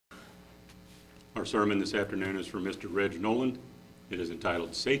Our sermon this afternoon is from Mr. Reg Noland. It is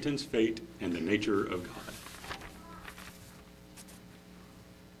entitled Satan's Fate and the Nature of God.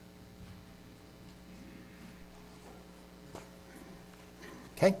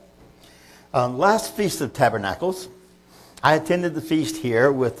 Okay. Last Feast of Tabernacles, I attended the feast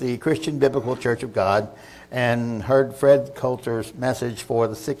here with the Christian Biblical Church of God and heard Fred Coulter's message for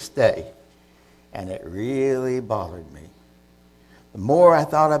the 6th day. And it really bothered me. The more I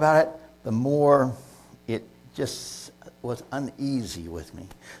thought about it, the more it just was uneasy with me.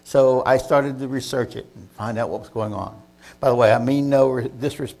 So I started to research it and find out what was going on. By the way, I mean no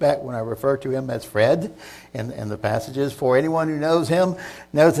disrespect when I refer to him as Fred in the passages. For anyone who knows him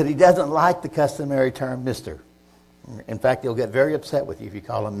knows that he doesn't like the customary term Mr. In fact, he'll get very upset with you if you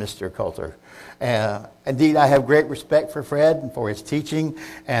call him Mr. Coulter. Indeed, I have great respect for Fred and for his teaching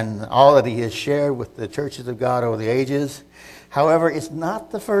and all that he has shared with the churches of God over the ages. However, it's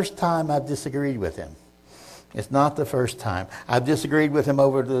not the first time I've disagreed with him. It's not the first time. I've disagreed with him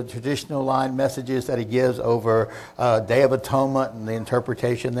over the traditional line messages that he gives over Day of Atonement and the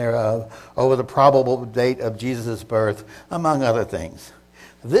interpretation thereof, over the probable date of Jesus' birth, among other things.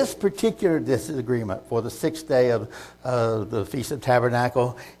 This particular disagreement for the 6th day of the Feast of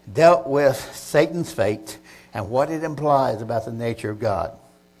Tabernacle dealt with Satan's fate and what it implies about the nature of God.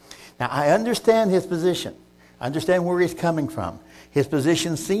 Now, I understand his position. I understand where he's coming from. His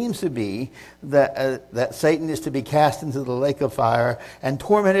position seems to be that Satan is to be cast into the lake of fire and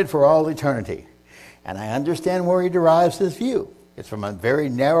tormented for all eternity. And I understand where he derives this view. It's from a very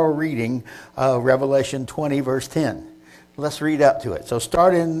narrow reading of Revelation 20, verse 10. Let's read up to it. So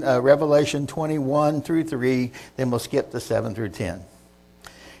start in Revelation 21 through 3, then we'll skip to 7 through 10.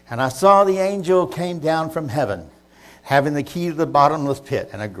 And I saw the angel came down from heaven, having the key to the bottomless pit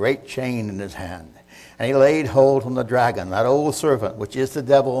and a great chain in his hand. And he laid hold on the dragon, that old serpent, which is the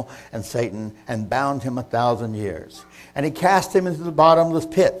devil and Satan, and bound him 1,000 years. And he cast him into the bottomless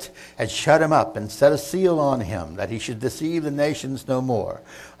pit, and shut him up, and set a seal on him, that he should deceive the nations no more,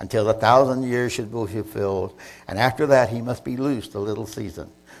 until the 1,000 years should be fulfilled. And after that he must be loosed a little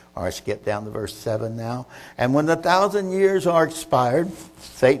season. All right, skip down to verse 7 now. And when the 1,000 years are expired,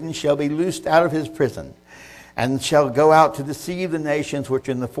 Satan shall be loosed out of his prison, and shall go out to deceive the nations which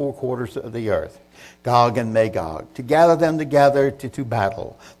are in the four quarters of the earth, Gog and Magog, to gather them together to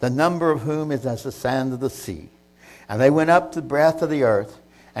battle, the number of whom is as the sand of the sea. And they went up to the breadth of the earth,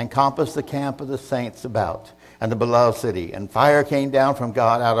 and compassed the camp of the saints about, and the beloved city. And fire came down from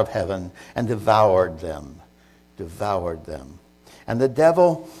God out of heaven, and devoured them. Devoured them. And the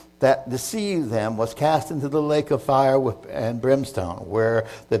devil that deceived them was cast into the lake of fire and brimstone, where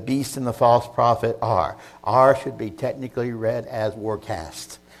the beast and the false prophet are. Are should be technically read as were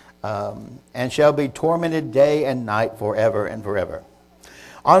cast. And shall be tormented day and night forever and forever.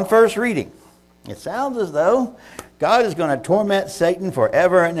 On first reading, it sounds as though God is going to torment Satan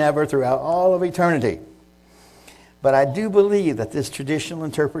forever and ever throughout all of eternity. But I do believe that this traditional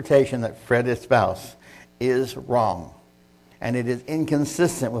interpretation that Fred espoused is wrong. And it is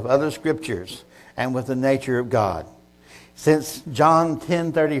inconsistent with other scriptures and with the nature of God. Since John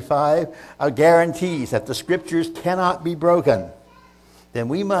 10:35 guarantees that the scriptures cannot be broken, then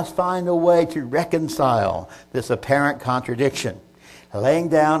we must find a way to reconcile this apparent contradiction, laying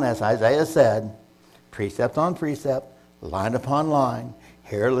down, as Isaiah said, precept on precept, line upon line,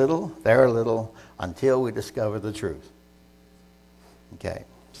 here a little, there a little, until we discover the truth. Okay,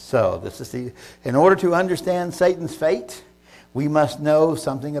 so in order to understand Satan's fate, we must know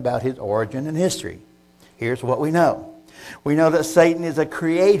something about his origin and history. Here's what we know. We know that Satan is a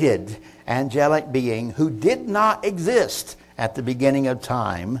created angelic being who did not exist at the beginning of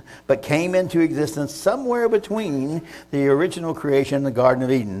time, but came into existence somewhere between the original creation and the Garden of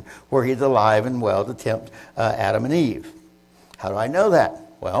Eden, where he's alive and well to tempt Adam and Eve. How do I know that?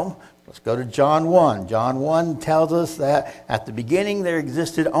 Well, let's go to John 1. John 1 tells us that at the beginning there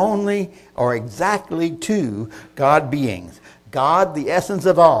existed only, or exactly, two God beings. God, the essence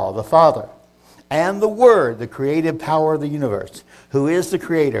of all, the Father, and the Word, the creative power of the universe, who is the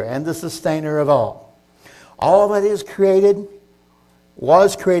creator and the sustainer of all. All that is created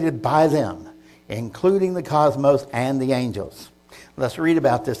was created by them, including the cosmos and the angels. Let's read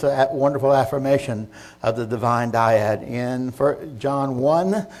about this wonderful affirmation of the divine dyad in John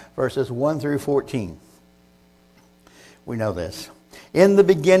 1, verses 1 through 14. We know this. In the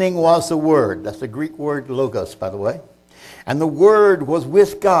beginning was the Word. That's the Greek word logos, by the way. And the Word was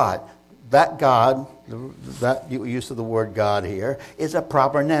with God. That God, that use of the word God here, is a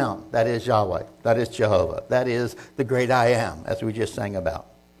proper noun. That is Yahweh. That is Jehovah. That is the great I am, as we just sang about.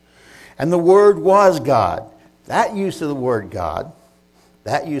 And the Word was God. That use of the word God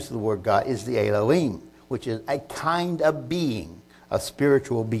That use of the word God is the Elohim, which is a kind of being, a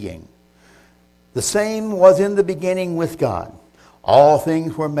spiritual being. The same was in the beginning with God. All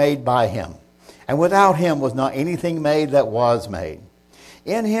things were made by him, and without him was not anything made that was made.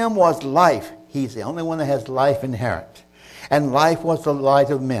 In him was life. He's the only one that has life inherent. And life was the light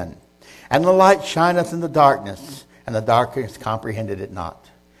of men. And the light shineth in the darkness, and the darkness comprehended it not.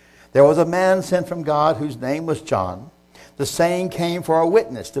 There was a man sent from God whose name was John. The same came for a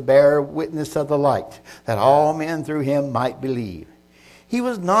witness, to bear witness of the light, that all men through him might believe. He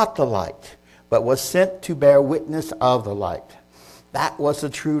was not the light, but was sent to bear witness of the light. That was the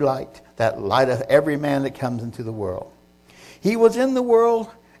true light, that lighteth every man that comes into the world. He was in the world,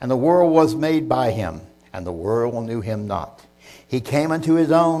 and the world was made by him, and the world knew him not. He came unto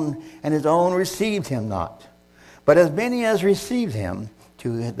his own, and his own received him not. But as many as received him,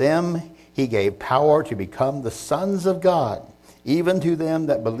 to them he gave power to become the sons of God, even to them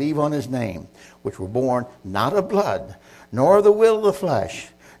that believe on his name, which were born not of blood, nor of the will of the flesh,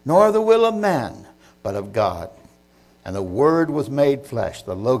 nor of the will of man, but of God. And the Word was made flesh,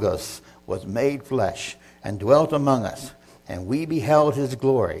 the Logos was made flesh, and dwelt among us. And we beheld his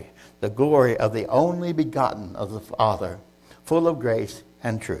glory, the glory of the only begotten of the Father, full of grace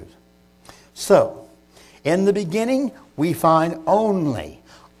and truth. So, in the beginning, we find only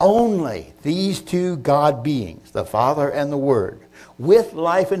these two God beings, the Father and the Word, with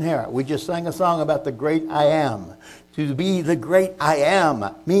life inherent. We just sang a song about the great I am. To be the great I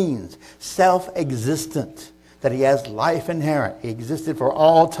am means self-existent, that he has life inherent. He existed for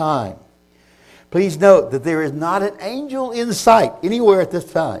all time. Please note that there is not an angel in sight anywhere at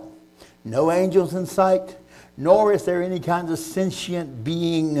this time. No angels in sight, nor is there any kind of sentient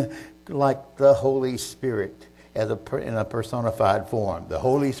being like the Holy Spirit in a personified form. The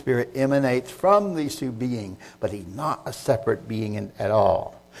Holy Spirit emanates from these two beings, but he's not a separate being at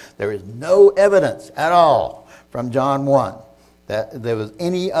all. There is no evidence at all from John 1 that there was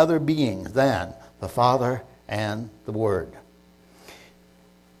any other beings than the Father and the Word.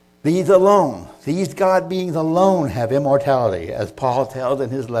 These God beings alone have immortality, as Paul tells in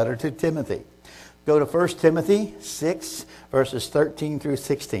his letter to Timothy. Go to 1 Timothy 6, verses 13 through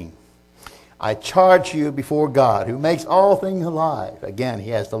 16. I charge you before God, who makes all things alive. Again, he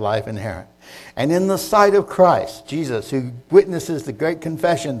has the life inherent. And in the sight of Christ, Jesus, who witnesses the great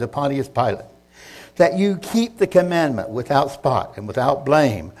confession to Pontius Pilate, that you keep the commandment without spot and without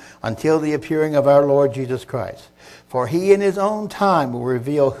blame until the appearing of our Lord Jesus Christ. For he in his own time will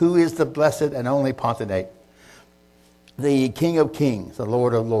reveal who is the blessed and only potentate, the King of kings, the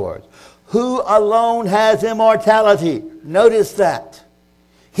Lord of lords, who alone has immortality. Notice that.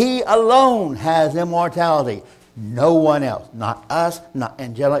 He alone has immortality. No one else. Not us, not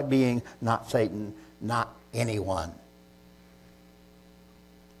angelic being, not Satan, not anyone.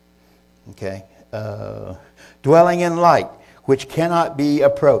 Okay. Dwelling in light, which cannot be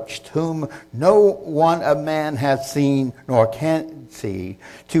approached, whom no one of man hath seen nor can see,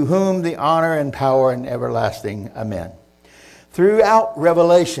 to whom the honor and power and everlasting. Amen. Throughout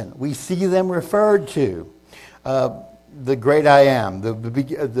Revelation, we see them referred to. The great I am,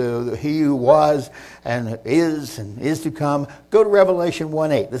 he who was and is to come. Go to Revelation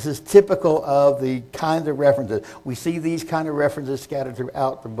 1:8. This is typical of the kinds of references. We see these kind of references scattered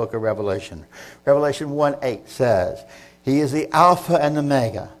throughout the book of Revelation. Revelation 1:8 says, he is the Alpha and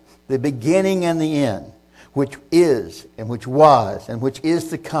Omega, the beginning and the end, which is and which was and which is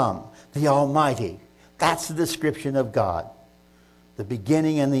to come, the Almighty. That's the description of God. The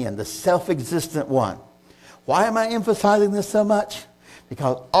beginning and the end, the self-existent one. Why am I emphasizing this so much?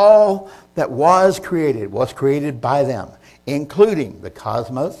 Because all that was created by them, including the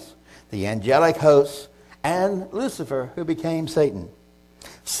cosmos, the angelic hosts, and Lucifer, who became Satan.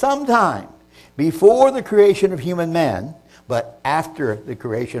 Sometime before the creation of human man, but after the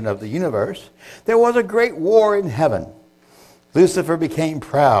creation of the universe, there was a great war in heaven. Lucifer became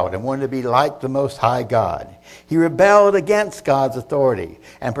proud and wanted to be like the Most High God. He rebelled against God's authority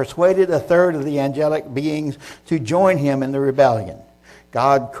and persuaded a third of the angelic beings to join him in the rebellion.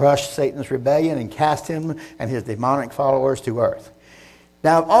 God crushed Satan's rebellion and cast him and his demonic followers to earth.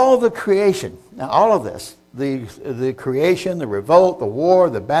 Now, all of this, the creation, the revolt, the war,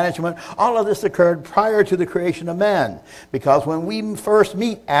 the banishment, all of this occurred prior to the creation of man. Because when we first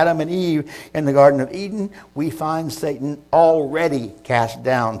meet Adam and Eve in the Garden of Eden, we find Satan already cast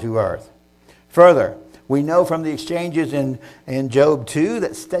down to earth. Further, we know from the exchanges in Job 2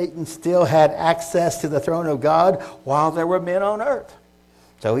 that Satan still had access to the throne of God while there were men on earth.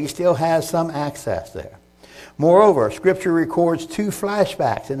 So he still has some access there. Moreover, Scripture records two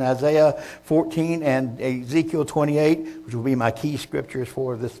flashbacks in Isaiah 14 and Ezekiel 28, which will be my key scriptures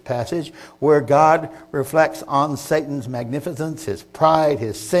for this passage, where God reflects on Satan's magnificence, his pride,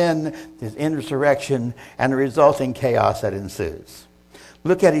 his sin, his insurrection, and the resulting chaos that ensues.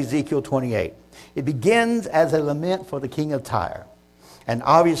 Look at Ezekiel 28. It begins as a lament for the king of Tyre, and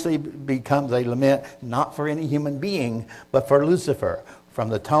obviously becomes a lament not for any human being, but for Lucifer. From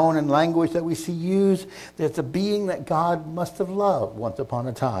the tone and language that we see used, there's a being that God must have loved once upon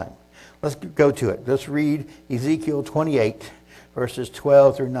a time. Let's go to it. Let's read Ezekiel 28, verses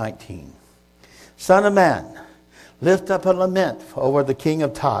 12 through 19. Son of man, lift up a lament over the king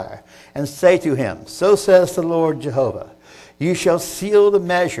of Tyre, and say to him, so says the Lord Jehovah, you shall seal the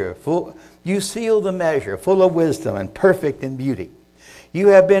measure, full of wisdom and perfect in beauty. You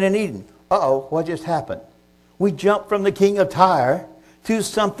have been in Eden. Uh-oh, what just happened? We jumped from the king of Tyre to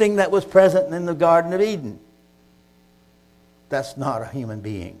something that was present in the Garden of Eden. That's not a human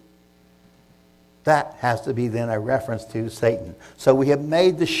being. That has to be then a reference to Satan. So we have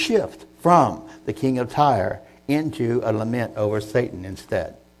made the shift from the king of Tyre into a lament over Satan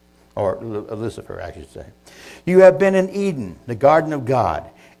instead. Or Lucifer, I should say. You have been in Eden, the garden of God.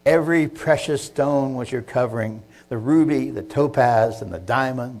 Every precious stone was your covering. The ruby, the topaz, and the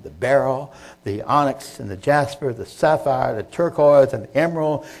diamond, the beryl, the onyx, and the jasper, the sapphire, the turquoise, and the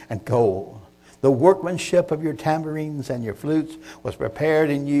emerald, and gold. The workmanship of your tambourines and your flutes was prepared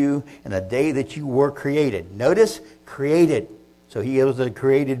in you in the day that you were created. Notice, created. So he was a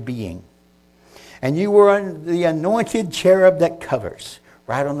created being. And you were the anointed cherub that covers,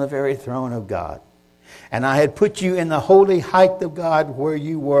 right on the very throne of God. And I had put you in the holy height of God where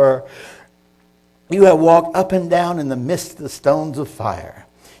you were. You have walked up and down in the midst of the stones of fire.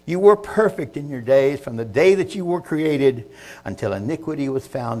 You were perfect in your days from the day that you were created until iniquity was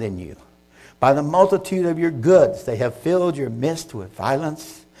found in you. By the multitude of your goods they have filled your midst with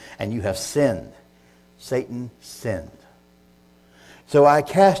violence, and you have sinned. Satan sinned. So I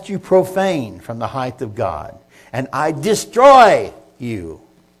cast you profane from the height of God, and I destroy you,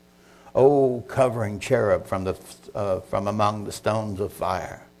 O covering cherub from among the stones of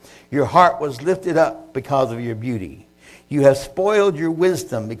fire. Your heart was lifted up because of your beauty. You have spoiled your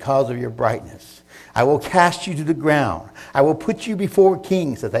wisdom because of your brightness. I will cast you to the ground. I will put you before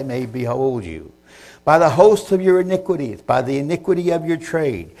kings that they may behold you. By the host of your iniquities, by the iniquity of your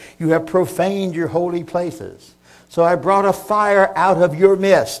trade, you have profaned your holy places. So I brought a fire out of your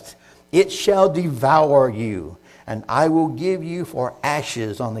midst. It shall devour you, and I will give you for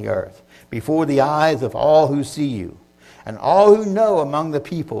ashes on the earth, before the eyes of all who see you. And all who know among the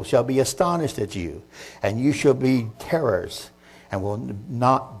people shall be astonished at you, and you shall be terrors, and will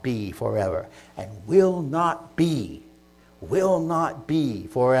not be forever. And will not be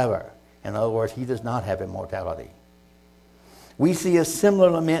forever. In other words, he does not have immortality. We see a similar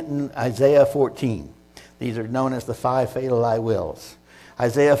lament in Isaiah 14. These are known as the 5 fatal I wills.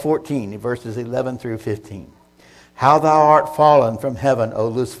 Isaiah 14, verses 11 through 15. How thou art fallen from heaven, O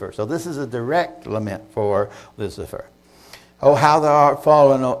Lucifer. So this is a direct lament for Lucifer. Oh, how thou art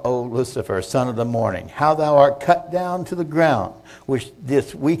fallen, O Lucifer, son of the morning. How thou art cut down to the ground, which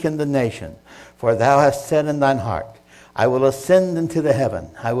didst weaken the nation. For thou hast said in thine heart, I will ascend into the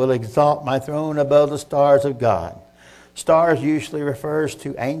heaven. I will exalt my throne above the stars of God. Stars usually refers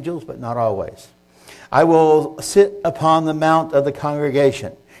to angels, but not always. I will sit upon the mount of the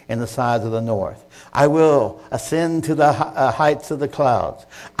congregation in the sides of the north. I will ascend to the heights of the clouds.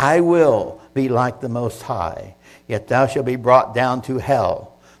 I will be like the Most High. Yet thou shalt be brought down to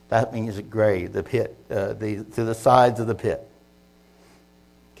hell. That means the grave, the pit, to the sides of the pit.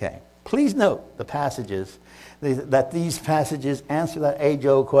 Okay. Please note the passages, that these passages answer that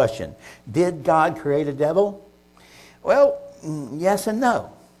age-old question. Did God create a devil? Well, yes and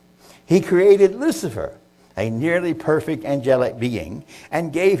no. He created Lucifer, a nearly perfect angelic being,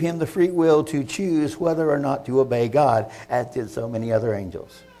 and gave him the free will to choose whether or not to obey God, as did so many other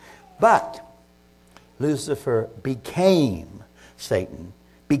angels. But Lucifer became Satan,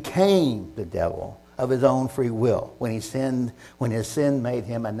 became the devil of his own free will when he sinned, when his sin made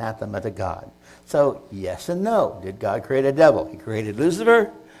him anathema to God. So, yes and no. Did God create a devil? He created Lucifer,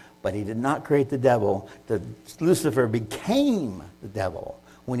 but he did not create the devil. Lucifer became the devil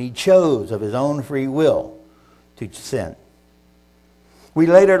when he chose of his own free will to sin. We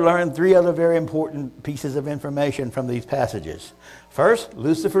later learned 3 other very important pieces of information from these passages. First,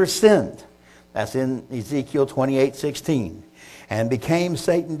 Lucifer sinned. That's in Ezekiel 28:16, and became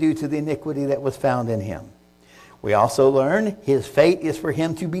Satan due to the iniquity that was found in him. We also learn his fate is for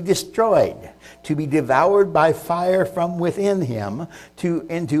him to be destroyed, to be devoured by fire from within him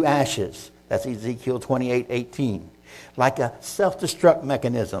into ashes. That's Ezekiel 28:18. Like a self-destruct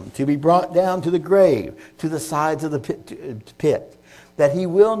mechanism to be brought down to the grave, to the sides of the pit. That he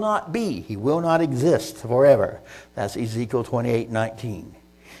will not be, he will not exist forever. That's Ezekiel 28:19.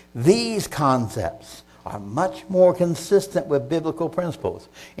 These concepts are much more consistent with biblical principles.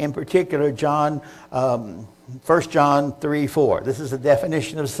 In particular, 1 John 3:4. This is the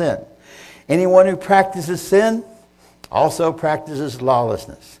definition of sin. Anyone who practices sin also practices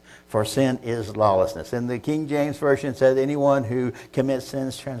lawlessness. For sin is lawlessness. And the King James Version says anyone who commits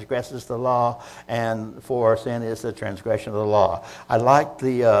sins transgresses the law, and for sin is the transgression of the law. I like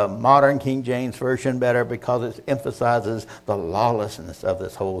the modern King James Version better because it emphasizes the lawlessness of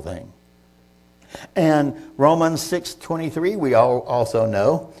this whole thing. And Romans 6:23 we all also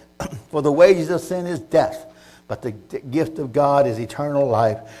know, for the wages of sin is death, but the gift of God is eternal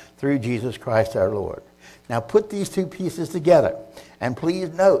life through Jesus Christ our Lord. Now put these two pieces together, and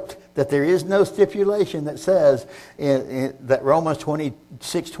please note that there is no stipulation that says that Romans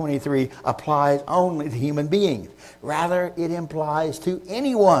 6:23 applies only to human beings. Rather, it implies to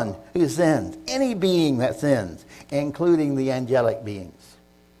anyone who sins, any being that sins, including the angelic beings.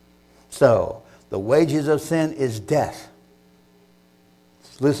 So, the wages of sin is death.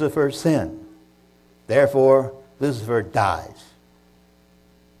 It's Lucifer's sin. Therefore, Lucifer dies.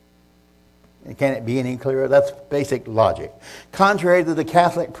 And can it be any clearer? That's basic logic. Contrary to the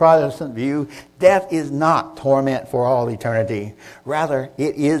Catholic Protestant view, death is not torment for all eternity. Rather,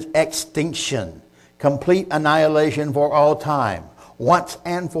 it is extinction, complete annihilation for all time, once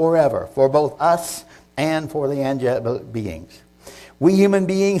and forever, for both us and for the angelic beings. We human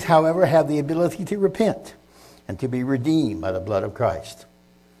beings, however, have the ability to repent and to be redeemed by the blood of Christ.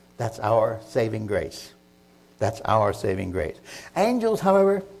 That's our saving grace. That's our saving grace. Angels,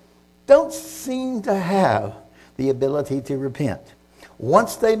 however, don't seem to have the ability to repent.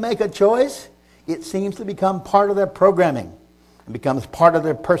 Once they make a choice, it seems to become part of their programming. It becomes part of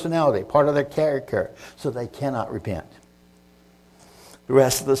their personality, part of their character, so they cannot repent. The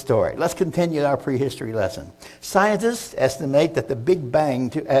rest of the story. Let's continue our prehistory lesson. Scientists estimate that the Big Bang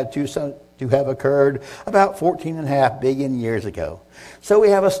to have occurred about 14.5 billion years ago. So we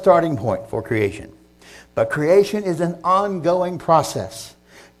have a starting point for creation. But creation is an ongoing process.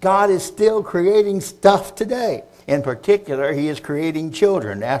 God is still creating stuff today. In particular, he is creating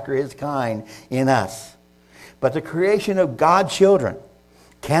children after his kind in us. But the creation of God's children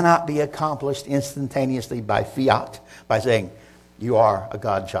cannot be accomplished instantaneously by fiat, by saying, you are a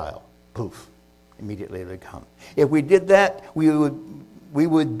God child. Poof. Immediately they come. If we did that, we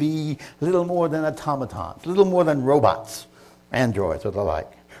would be little more than automatons, little more than robots, androids or the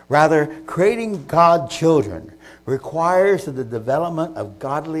like. Rather, creating God children requires the development of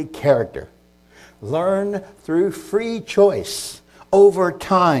godly character, learned through free choice over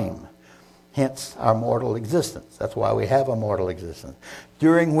time. Hence our mortal existence. That's why we have a mortal existence,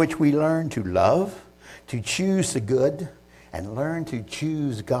 during which we learn to love, to choose the good, and learn to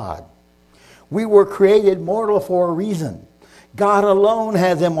choose God. We were created mortal for a reason. God alone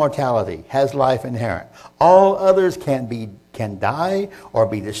has immortality, has life inherent. All others can die or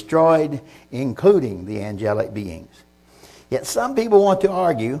be destroyed, including the angelic beings. Yet some people want to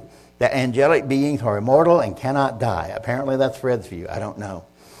argue that angelic beings are immortal and cannot die. Apparently that's Fred's view. I don't know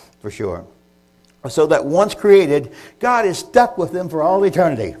for sure. So that once created, God is stuck with them for all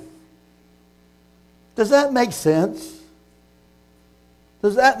eternity. Does that make sense?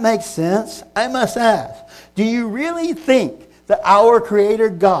 Does that make sense? I must ask, do you really think that our Creator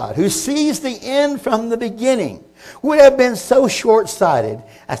God, who sees the end from the beginning, would have been so short-sighted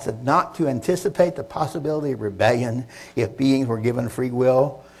as to not to anticipate the possibility of rebellion if beings were given free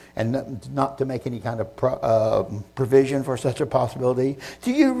will and not to make any kind of provision for such a possibility?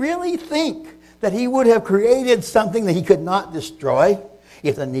 Do you really think that he would have created something that he could not destroy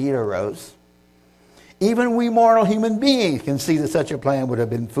if the need arose? Even we mortal human beings can see that such a plan would have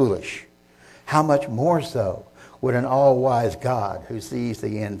been foolish. How much more so would an all-wise God who sees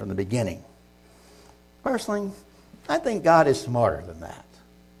the end from the beginning? Personally, I think God is smarter than that.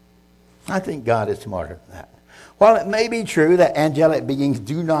 I think God is smarter than that. While it may be true that angelic beings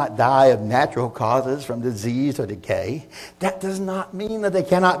do not die of natural causes from disease or decay, that does not mean that they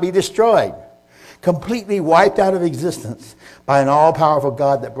cannot be destroyed, completely wiped out of existence by an all-powerful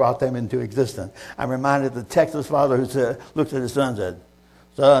God that brought them into existence. I'm reminded of the Texas father who looked at his son and said,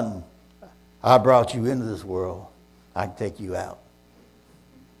 "Son, I brought you into this world. I can take you out."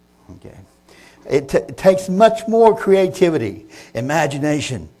 Okay. It takes much more creativity,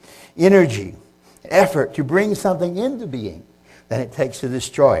 imagination, energy, effort to bring something into being than it takes to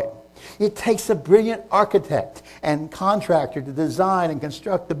destroy it. It takes a brilliant architect and contractor to design and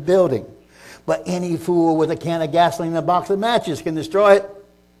construct a building. But any fool with a can of gasoline and a box of matches can destroy it.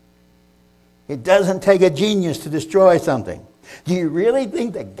 It doesn't take a genius to destroy something. Do you really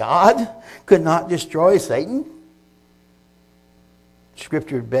think that God could not destroy Satan?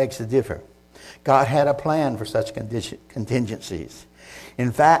 Scripture begs to differ. God had a plan for such contingencies.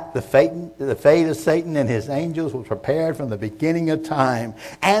 In fact, the fate of Satan and his angels was prepared from the beginning of time,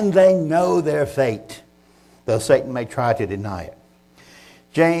 and they know their fate, though Satan may try to deny it.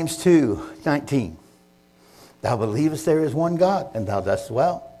 James 2:19. Thou believest there is one God, and thou dost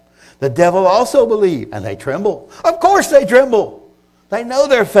well. The devil also believe, and they tremble. Of course they tremble. They know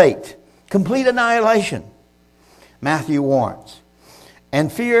their fate. Complete annihilation. Matthew warns.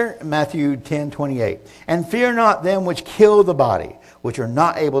 Matthew 10:28. And fear not them which kill the body, which are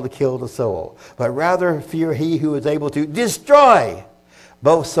not able to kill the soul, but rather fear he who is able to destroy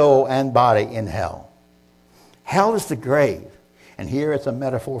both soul and body in hell. Hell is the grave, and here it's a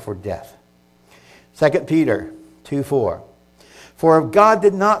metaphor for death. 2 Peter 2:4. For if God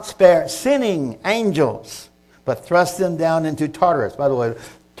did not spare sinning angels, but thrust them down into Tartarus. By the way,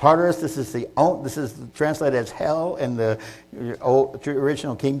 Tartarus, this is translated as hell in the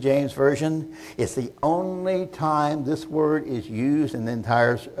original King James Version. It's the only time this word is used in the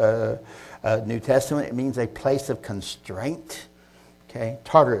entire New Testament. It means a place of constraint. Okay,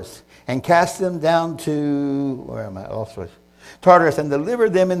 Tartarus. And cast them down to, where am I? Also, Tartarus, and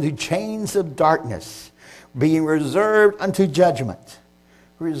delivered them into chains of darkness, being reserved unto judgment.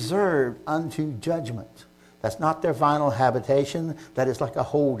 Reserved unto judgment. That's not their final habitation. That is like a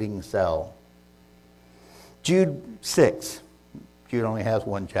holding cell. Jude 6. Jude only has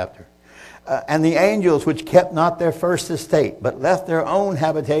one chapter. And the angels which kept not their first estate, but left their own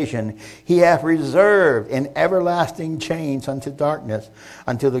habitation, he hath reserved in everlasting chains unto darkness,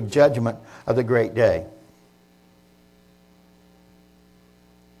 until the judgment of the great day.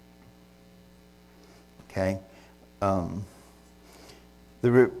 Okay.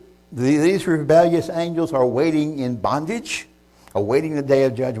 These rebellious angels are waiting in bondage, awaiting the day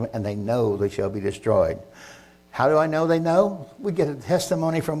of judgment, and they know they shall be destroyed. How do I know they know? We get a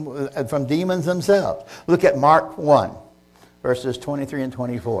testimony from demons themselves. Look at Mark 1, verses 23 and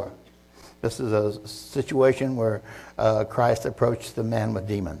 24. This is a situation where Christ approached the man with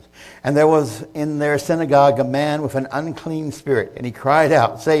demons. And there was in their synagogue a man with an unclean spirit, and he cried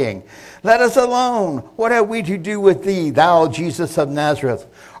out, saying, Let us alone. What have we to do with thee, thou Jesus of Nazareth?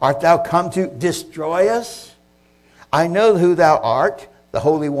 Art thou come to destroy us? I know who thou art, the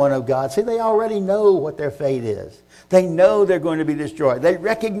Holy One of God. See, they already know what their fate is. They know they're going to be destroyed. They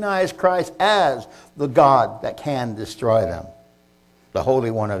recognize Christ as the God that can destroy them, the Holy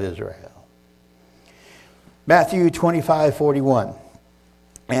One of Israel. Matthew 25:41.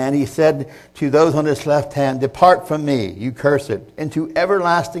 And he said to those on his left hand, Depart from me, you cursed, into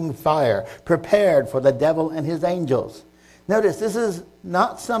everlasting fire, prepared for the devil and his angels. Notice, this is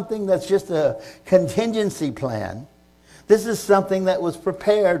not something that's just a contingency plan. This is something that was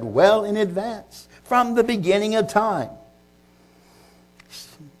prepared well in advance, from the beginning of time.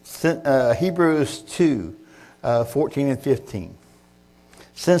 Hebrews 2:14 and 15.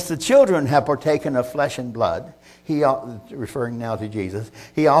 Since the children have partaken of flesh and blood, he, referring now to Jesus,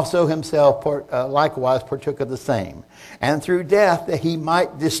 he also himself likewise partook of the same, and through death that he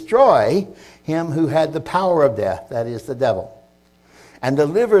might destroy him who had the power of death, that is the devil, and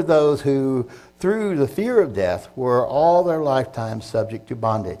deliver those who through the fear of death were all their lifetime subject to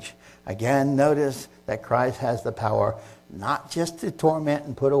bondage. Again, notice that Christ has the power not just to torment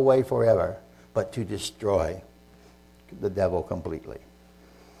and put away forever, but to destroy the devil completely.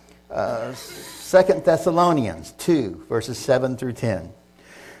 2 Thessalonians 2, verses 7 through 10.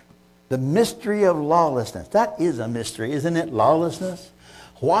 The mystery of lawlessness. That is a mystery, isn't it? Lawlessness.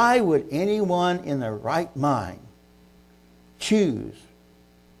 Why would anyone in their right mind choose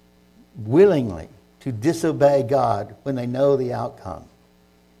willingly to disobey God when they know the outcome?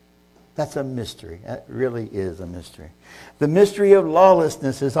 That's a mystery. That really is a mystery. The mystery of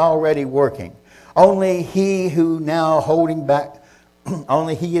lawlessness is already working. Only he is now holding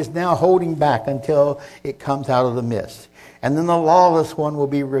back until it comes out of the midst. And then the lawless one will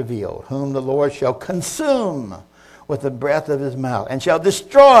be revealed, whom the Lord shall consume with the breath of his mouth, and shall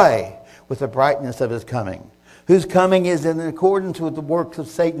destroy with the brightness of his coming, whose coming is in accordance with the works of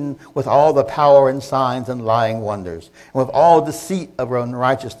Satan, with all the power and signs and lying wonders, and with all deceit of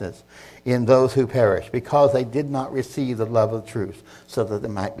unrighteousness in those who perish, because they did not receive the love of truth, so that they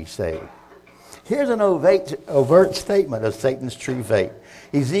might be saved. Here's an overt statement of Satan's true fate.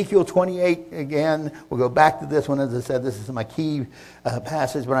 Ezekiel 28, again, we'll go back to this one. As I said, this is my key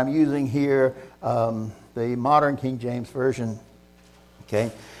passage, but I'm using here the modern King James Version.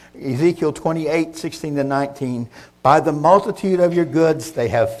 Okay, Ezekiel 28:16-19, by the multitude of your goods they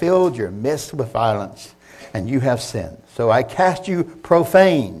have filled your midst with violence, and you have sinned. So I cast you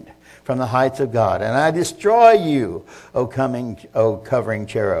profaned from the heights of God, and I destroy you, O covering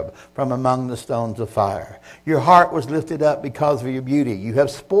cherub, from among the stones of fire. Your heart was lifted up because of your beauty. You have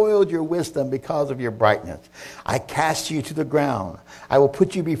spoiled your wisdom because of your brightness. I cast you to the ground. I will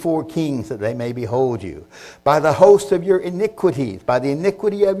put you before kings that they may behold you. By the host of your iniquities, by the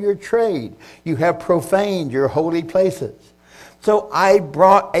iniquity of your trade, you have profaned your holy places. So I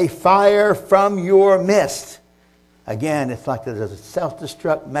brought a fire from your midst. Again, it's like there's a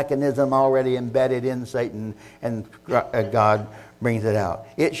self-destruct mechanism already embedded in Satan, and God brings it out.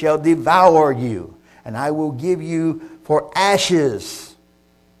 It shall devour you, and I will give you for ashes,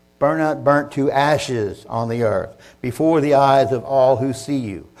 burnt to ashes on the earth, before the eyes of all who see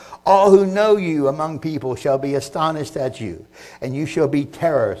you. All who know you among people shall be astonished at you, and you shall be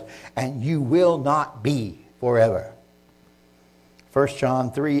terrors, and you will not be forever. 1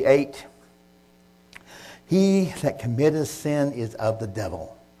 John 3:8. He that committeth sin is of the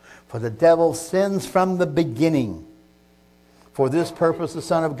devil, for the devil sins from the beginning. For this purpose the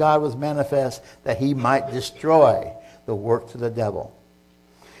Son of God was manifest, that he might destroy the works of the devil.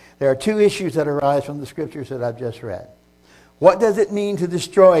 There are two issues that arise from the scriptures that I've just read. What does it mean to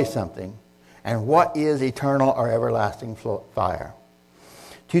destroy something? And what is eternal or everlasting fire?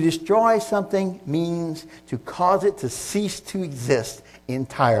 To destroy something means to cause it to cease to exist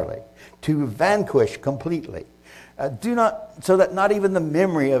entirely, to vanquish completely, so that not even the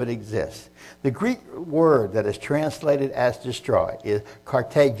memory of it exists. The Greek word that is translated as destroy is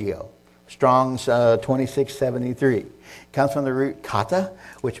kartagio, Strong's 2673. It comes from the root kata,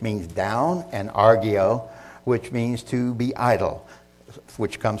 which means down, and argio, which means to be idle,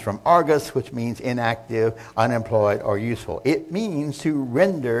 which comes from argus, which means inactive, unemployed, or useful. It means to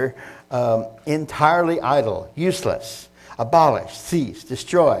render entirely idle, useless, abolish, cease,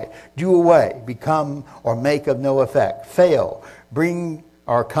 destroy, do away, become or make of no effect, fail, bring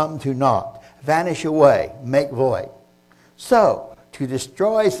or come to naught, vanish away, make void. So, to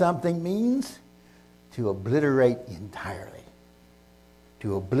destroy something means to obliterate entirely.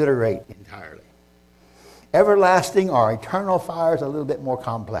 To obliterate entirely. Everlasting or eternal fire is a little bit more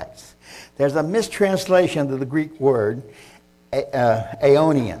complex. There's a mistranslation of the Greek word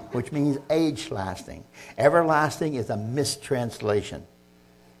aeonian, which means age-lasting. Everlasting is a mistranslation.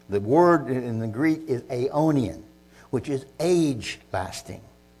 The word in the Greek is aeonian, which is age-lasting.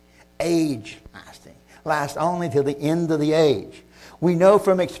 Age-lasting. Lasts only till the end of the age. We know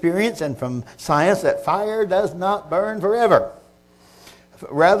from experience and from science that fire does not burn forever.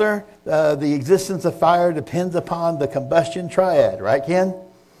 Rather, the existence of fire depends upon the combustion triad. Right, Ken?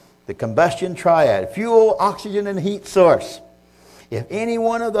 The combustion triad. Fuel, oxygen, and heat source. If any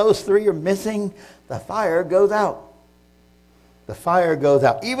one of those three are missing, the fire goes out. The fire goes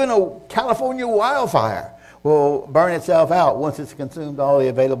out. Even a California wildfire will burn itself out once it's consumed all the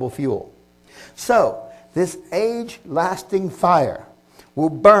available fuel. So, this age-lasting fire will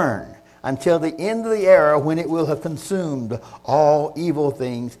burn until the end of the era, when it will have consumed all evil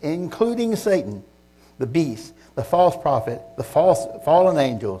things, including Satan, the beast, the false prophet, the fallen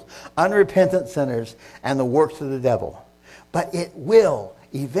angels, unrepentant sinners, and the works of the devil. But it will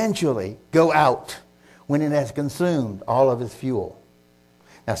eventually go out when it has consumed all of its fuel.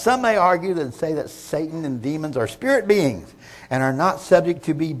 Now, some may argue and say that Satan and demons are spirit beings and are not subject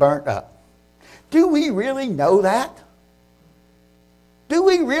to be burnt up. Do we really know that? Do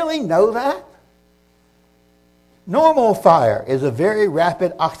we really know that? Normal fire is a very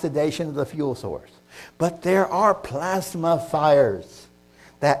rapid oxidation of the fuel source. But there are plasma fires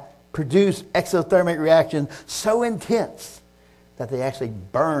that produce exothermic reactions so intense that they actually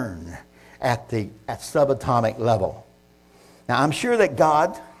burn at subatomic level. Now, I'm sure that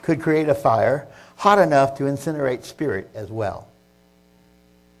God could create a fire hot enough to incinerate spirit as well.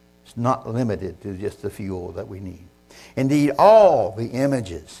 It's not limited to just the fuel that we need. Indeed, all the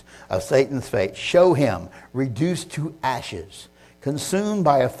images of Satan's fate show him reduced to ashes, consumed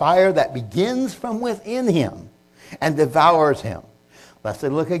by a fire that begins from within him and devours him. Let's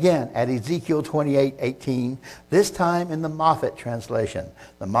look again at Ezekiel 28:18, this time in the Moffat translation.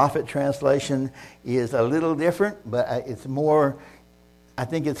 The Moffat translation is a little different, but it's more, I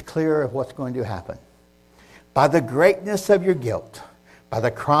think it's clearer of what's going to happen. By the greatness of your guilt, by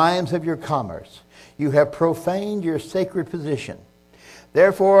the crimes of your commerce, you have profaned your sacred position.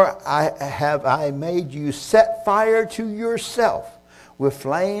 Therefore I made you set fire to yourself with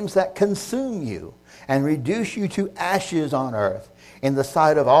flames that consume you and reduce you to ashes on earth in the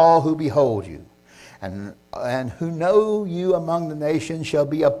sight of all who behold you. and who know you among the nations shall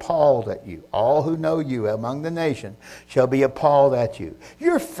be appalled at you. All who know you among the nation shall be appalled at you.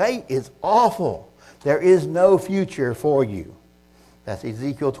 Your fate is awful. There is no future for you. That's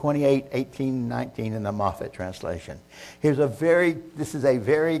Ezekiel 28, 18, 19 in the Moffat translation. This is a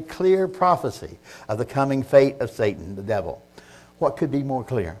very clear prophecy of the coming fate of Satan, the devil. What could be more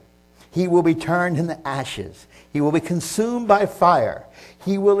clear? He will be turned into ashes. He will be consumed by fire.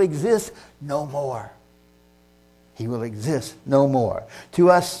 He will exist no more. He will exist no more.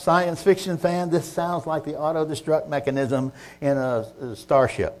 To us science fiction fans, this sounds like the auto-destruct mechanism in a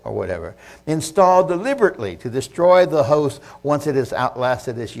starship or whatever, installed deliberately to destroy the host once it has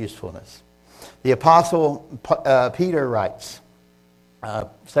outlasted its usefulness. The Apostle Peter writes,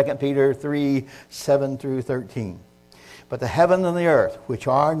 2 Peter 3, 7 through 13. But the heaven and the earth, which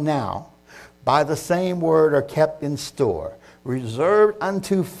are now, by the same word are kept in store, reserved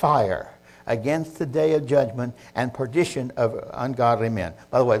unto fire, against the day of judgment and perdition of ungodly men.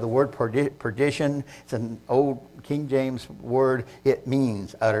 By the way, the word perdition is an old King James word. It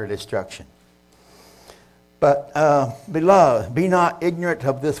means utter destruction. But, beloved, be not ignorant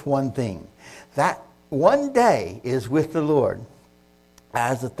of this one thing, that one day is with the Lord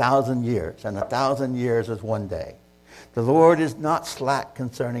as 1,000 years, and 1,000 years is one day. The Lord is not slack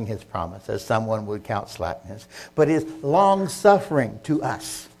concerning his promise, as someone would count slackness, but is long-suffering to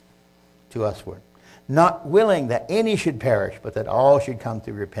us, to usward, not willing that any should perish, but that all should come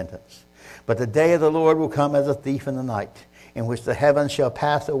to repentance. But the day of the Lord will come as a thief in the night, in which the heavens shall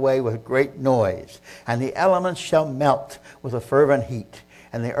pass away with great noise, and the elements shall melt with a fervent heat,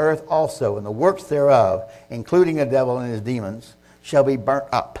 and the earth also, and the works thereof, including the devil and his demons, shall be burnt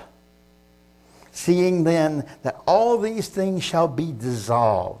up. Seeing then that all these things shall be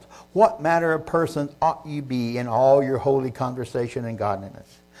dissolved, what manner of persons ought you be in all your holy conversation and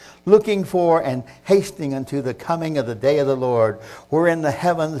godliness? Looking for and hasting unto the coming of the day of the Lord, wherein the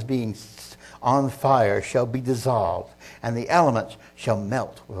heavens being on fire shall be dissolved, and the elements shall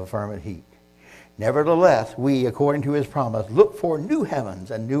melt with a fervent heat. Nevertheless, we, according to his promise, look for new heavens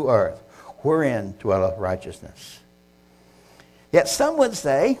and new earth, wherein dwelleth righteousness. Yet some would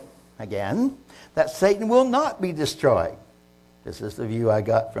say, again, that Satan will not be destroyed. This is the view I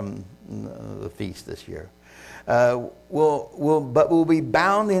got from the feast this year. But will be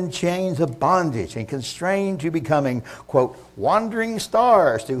bound in chains of bondage and constrained to becoming, quote, wandering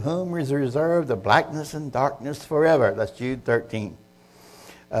stars to whom is reserved the blackness and darkness forever. That's Jude 13.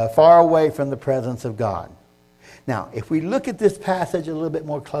 Far away from the presence of God. Now, if we look at this passage a little bit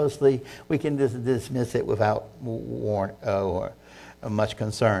more closely, we can dismiss it without much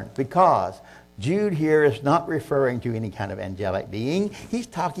concern. Because Jude here is not referring to any kind of angelic being. He's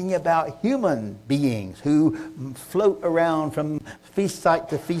talking about human beings who float around from feast site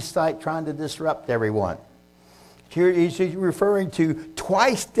to feast site trying to disrupt everyone. Here he's referring to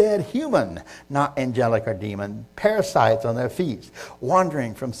twice dead human, not angelic or demon, parasites on their feast,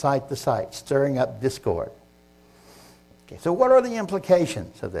 wandering from site to site, stirring up discord. Okay, so what are the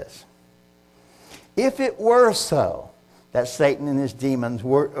implications of this? If it were so, that Satan and his demons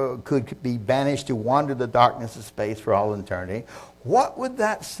could be banished to wander the darkness of space for all eternity, what would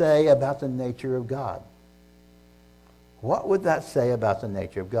that say about the nature of God? What would that say about the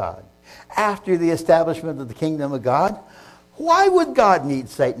nature of God? After the establishment of the kingdom of God, why would God need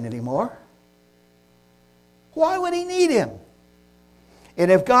Satan anymore? Why would he need him? And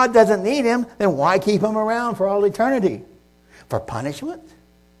if God doesn't need him, then why keep him around for all eternity? For punishment?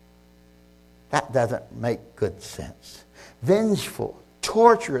 That doesn't make good sense. Vengeful,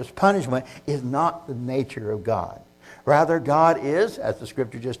 torturous punishment is not the nature of God. Rather, God is, as the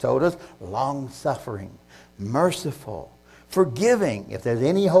scripture just told us, long-suffering, merciful, forgiving if there's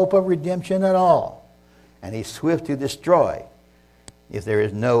any hope of redemption at all. And he's swift to destroy if there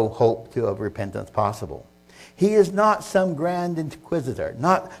is no hope of repentance possible. He is not some grand inquisitor,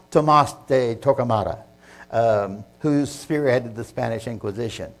 not Tomas de Torquemada, who spearheaded the Spanish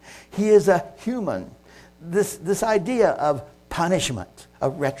Inquisition. He is a human. This idea of punishment,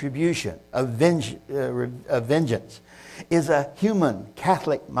 of retribution, of vengeance is a human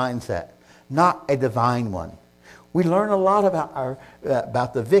Catholic mindset, not a divine one. We learn a lot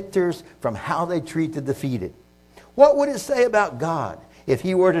about the victors from how they treat the defeated. What would it say about God if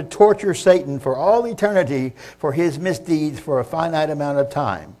he were to torture Satan for all eternity for his misdeeds for a finite amount of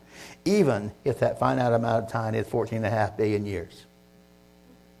time, even if that finite amount of time is 14.5 billion years?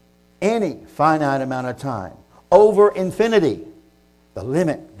 Any finite amount of time, over infinity, the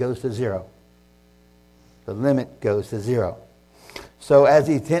limit goes to zero. The limit goes to zero. So as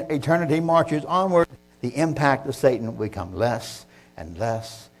eternity marches onward, the impact of Satan will become less and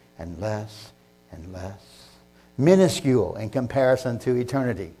less and less and less, minuscule in comparison to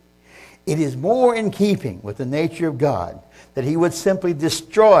eternity. It is more in keeping with the nature of God that he would simply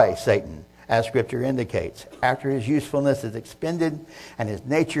destroy Satan, as Scripture indicates, after his usefulness is expended and his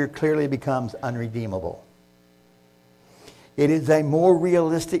nature clearly becomes unredeemable. It is a more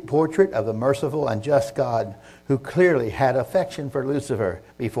realistic portrait of the merciful and just God who clearly had affection for Lucifer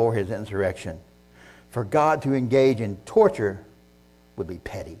before his insurrection. For God to engage in torture would be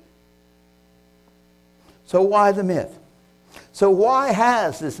petty. So why the myth? So why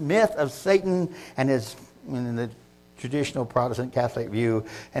has this myth of Satan and his, in the traditional Protestant Catholic view,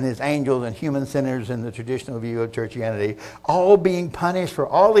 and his angels and human sinners in the traditional view of churchianity, all being punished for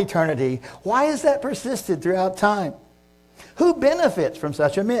all eternity, why has that persisted throughout time? Who benefits from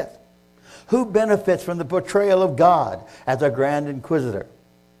such a myth? Who benefits from the portrayal of God as a grand inquisitor?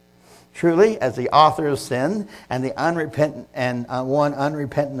 Truly, as the author of sin and the unrepentant and one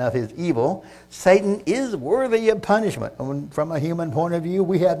unrepentant of his evil, Satan is worthy of punishment. And from a human point of view,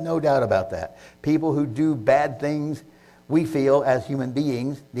 we have no doubt about that. People who do bad things, we feel as human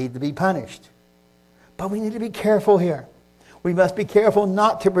beings, need to be punished. But we need to be careful here. We must be careful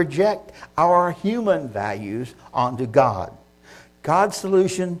not to project our human values onto God. God's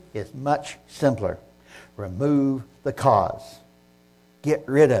solution is much simpler. Remove the cause. Get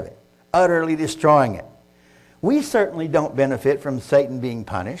rid of it, utterly destroying it. We certainly don't benefit from Satan being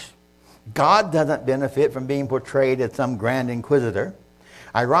punished. God doesn't benefit from being portrayed as some grand inquisitor.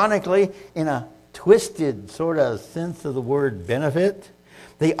 Ironically, in a twisted sort of sense of the word benefit,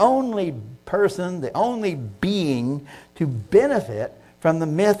 the only person, the only being to benefit from the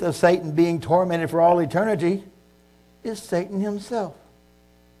myth of Satan being tormented for all eternity is Satan himself.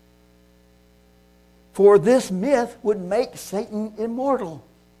 For this myth would make Satan immortal,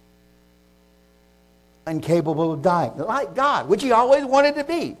 incapable of dying, like God, which he always wanted to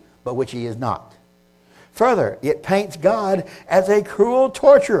be, but which he is not. Further, it paints God as a cruel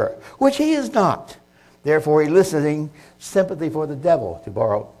torturer, which he is not, therefore eliciting sympathy for the devil, to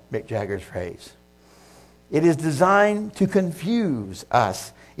borrow Mick Jagger's phrase. It is designed to confuse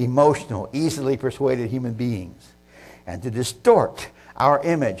us emotional, easily persuaded human beings, and to distort our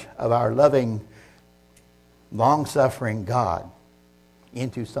image of our loving, long-suffering God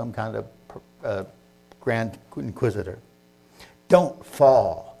into some kind of grand inquisitor. Don't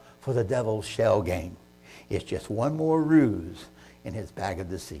fall for the devil's shell game. It's just one more ruse in his bag of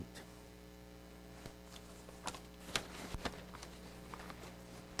deceit.